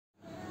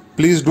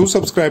Please do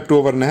subscribe to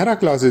our Nehra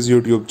Classes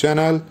YouTube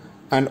channel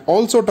and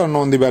also turn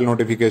on the bell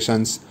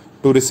notifications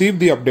to receive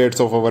the updates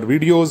of our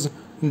videos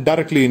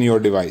directly in your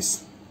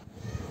device.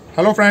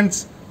 Hello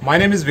friends, my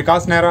name is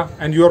Vikas Nehra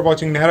and you are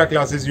watching Nehra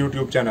Classes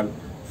YouTube channel.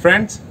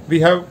 Friends,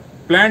 we have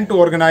planned to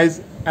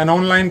organize an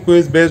online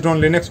quiz based on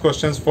Linux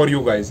questions for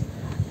you guys.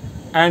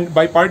 And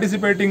by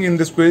participating in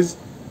this quiz,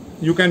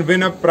 you can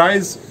win a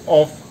prize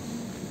of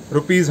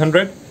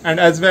 ₹100, and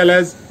as well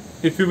as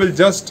if you will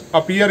just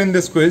appear in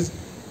this quiz,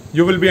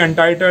 you will be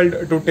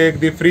entitled to take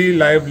the free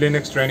live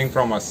Linux training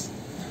from us.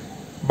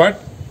 But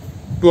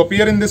to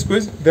appear in this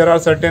quiz, there are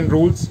certain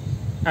rules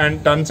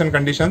and terms and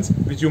conditions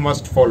which you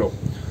must follow.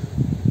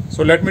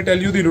 So let me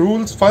tell you the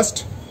rules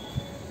first.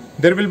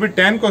 There will be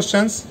 10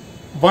 questions,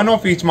 one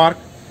of each mark.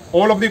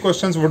 All of the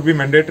questions would be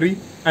mandatory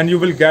and you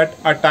will get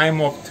a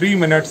time of 3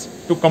 minutes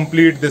to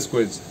complete this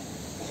quiz.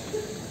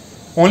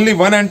 Only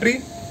one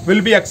entry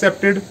will be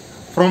accepted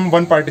from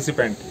one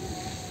participant.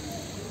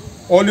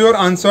 All your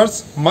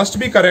answers must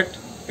be correct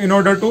in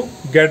order to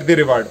get the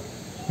reward.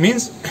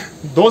 Means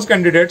those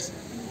candidates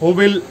who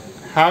will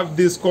have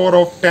the score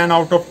of 10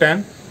 out of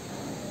 10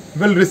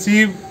 will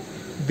receive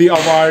the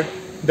award,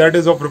 that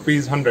is of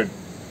 ₹100.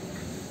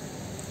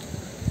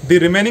 The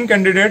remaining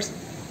candidates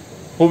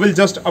who will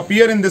just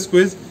appear in this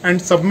quiz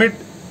and submit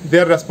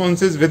their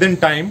responses within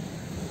time,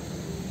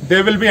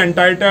 they will be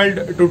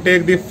entitled to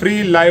take the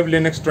free live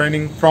Linux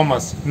training from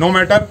us, no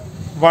matter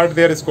what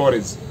their score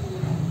is.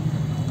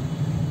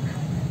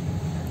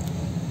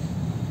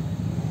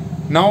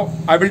 Now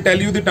I will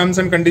tell you the terms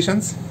and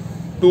conditions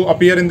to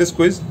appear in this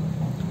quiz.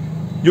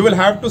 You will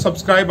have to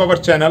subscribe our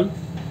channel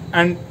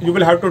and you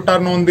will have to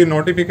turn on the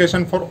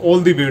notification for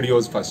all the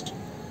videos first.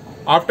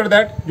 After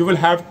that, you will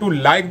have to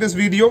like this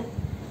video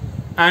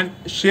and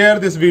share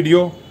this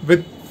video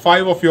with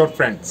 5 of your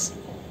friends.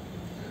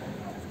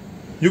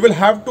 You will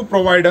have to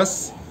provide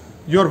us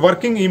your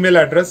working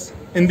email address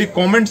in the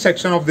comment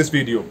section of this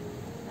video,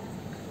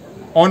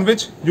 on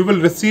which you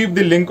will receive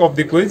the link of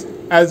the quiz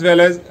as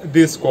well as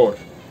the score.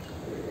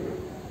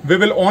 We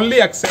will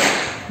only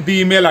accept the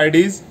email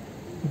IDs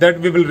that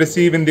we will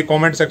receive in the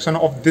comment section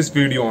of this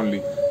video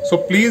only. So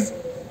please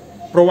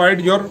provide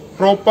your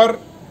proper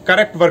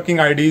correct working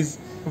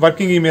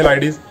email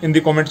IDs in the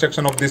comment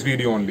section of this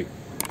video only.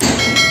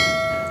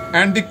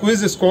 And the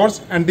quiz scores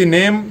and the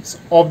names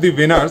of the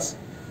winners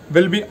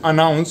will be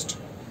announced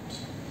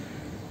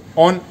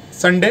on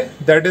Sunday,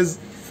 that is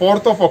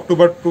 4th of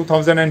October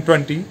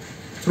 2020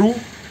 through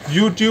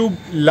YouTube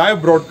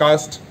live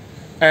broadcast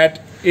at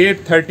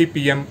 8:30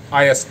 PM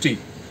IST.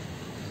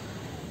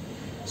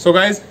 So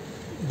guys,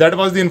 that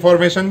was the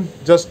information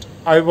just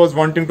I was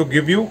wanting to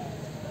give you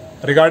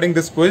regarding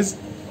this quiz.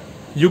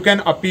 You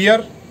can appear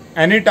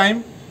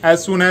anytime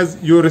as soon as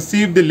you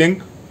receive the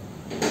link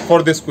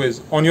for this quiz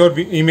on your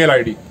email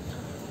ID.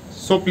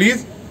 So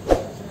please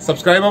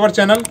subscribe our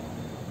channel,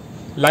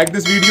 like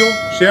this video,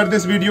 share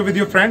this video with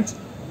your friends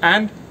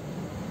and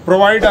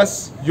provide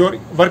us your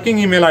working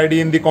email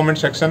ID in the comment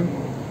section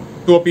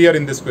to appear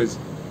in this quiz.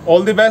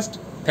 All the best.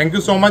 Thank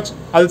you so much.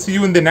 I'll see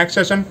you in the next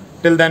session.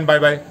 Till then, bye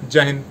bye.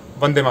 Jai Hind.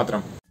 Vande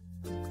Mataram.